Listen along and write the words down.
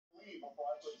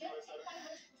$122.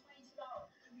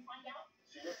 Can you find out?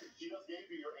 She just gave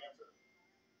you your answer.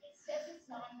 It says it's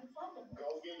non-refundable.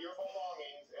 Go get your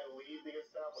belongings and leave the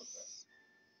establishment.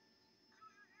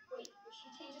 Wait, if she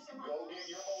changes her mind. Go get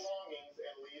your belongings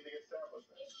and leave the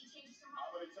establishment. If she changes her mind.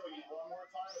 I'm going to tell you one more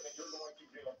time, and then you're going to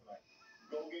jail tonight.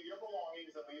 Go get your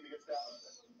belongings and leave the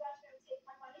establishment. You guys are going to take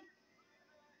my money?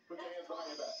 Put your hands behind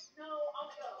your back. No,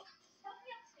 I'll go. Help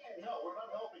me upstairs. No, we're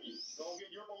not helping you. Go get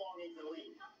your belongings and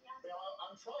leave. Now,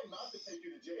 I'm trying not to take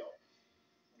you to jail.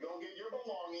 Go get your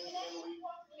belongings and leave.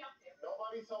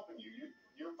 Nobody's helping you.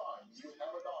 You're fine. You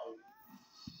have a dog.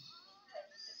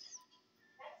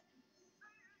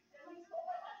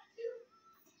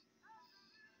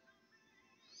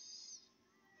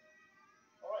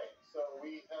 All right. So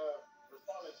we have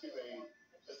responded to a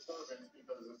disturbance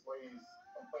because this lady's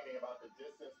complaining about the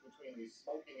distance between the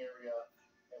smoking area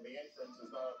and the entrance is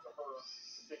not up to her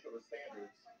particular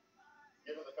standards.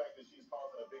 Given the fact that she's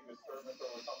causing a big disturbance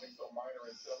over something so minor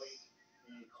and silly,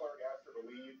 the clerk asked her to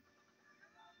leave.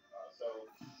 So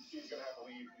she's going to have to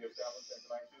leave the establishment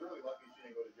tonight. She's really lucky she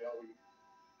didn't go to jail. We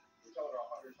told her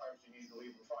 100 times she needs to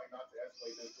leave. We're trying not to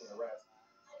escalate this to an arrest.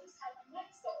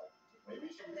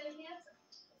 Maybe she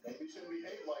shouldn't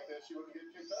behave like this. She wouldn't get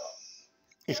kicked out.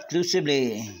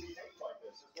 Exclusively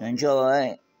to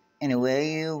enjoy any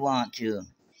way you want to.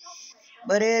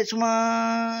 But it's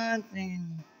one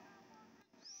thing.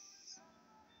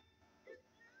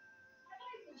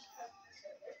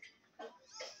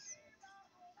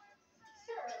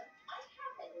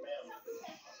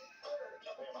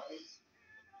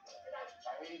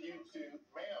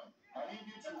 I need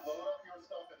you to load up your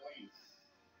stuff and leave.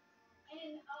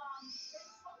 And there's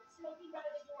someone smoking by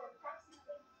the door,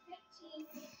 approximately 15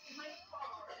 feet from my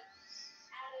car,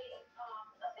 at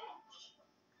a bench.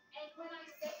 And when I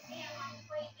say, ma'am, I'm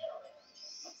quite ill,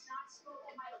 it's not smoke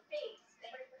in my face.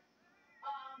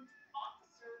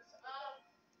 Officers of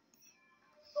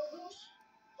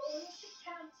Volusia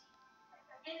County,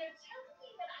 and they're telling me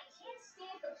that I can't stay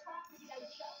at the property I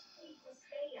just paid to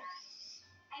stay at,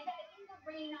 and that in the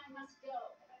rain I must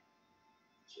go.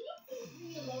 Can you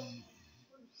please relocate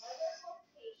to another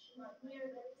location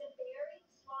near Berry,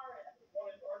 Florida? One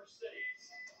in large cities.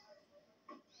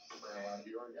 Around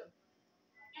here again?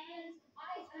 And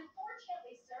I,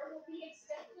 unfortunately, sir, will be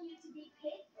expecting it to be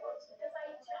paid for because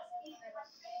I just gave my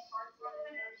credit card for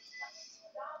 $122.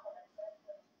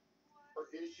 Her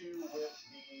issue with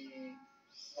the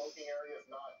smoking area is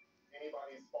not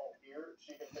anybody's fault here.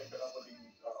 She can take it up with the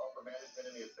upper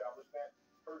management in the establishment.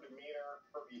 Her demeanor,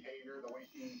 her behavior, the way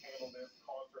she handled this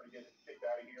caused her to get kicked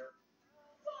out of here.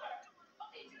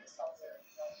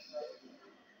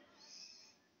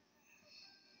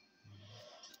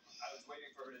 I was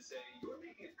waiting for her to say, you're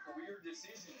making a career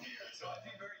decision here, so I'd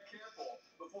be very careful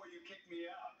before you kick me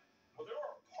out. Well, there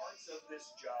are parts of this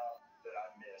job that I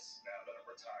miss now that I'm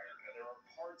retired, and there are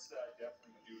parts that I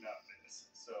definitely do not miss.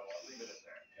 So I'll leave it at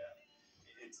that.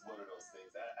 Yeah. It's one of those things.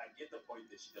 I get the point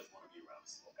that she doesn't want to be around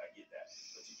smoke. I get that.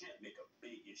 But you can't make a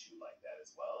big issue like that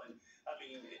as well. And, I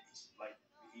mean, like,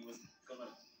 he was going to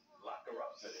lock her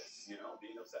up for this, you know,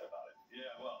 being upset about it.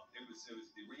 Yeah, well, it was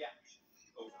the reaction,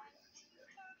 overreaction. Yeah.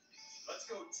 Let's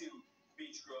go to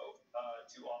Beach Grove,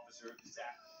 to Officer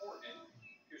Zach Horton.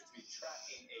 Appears to be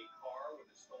tracking a car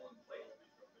with a stolen plate.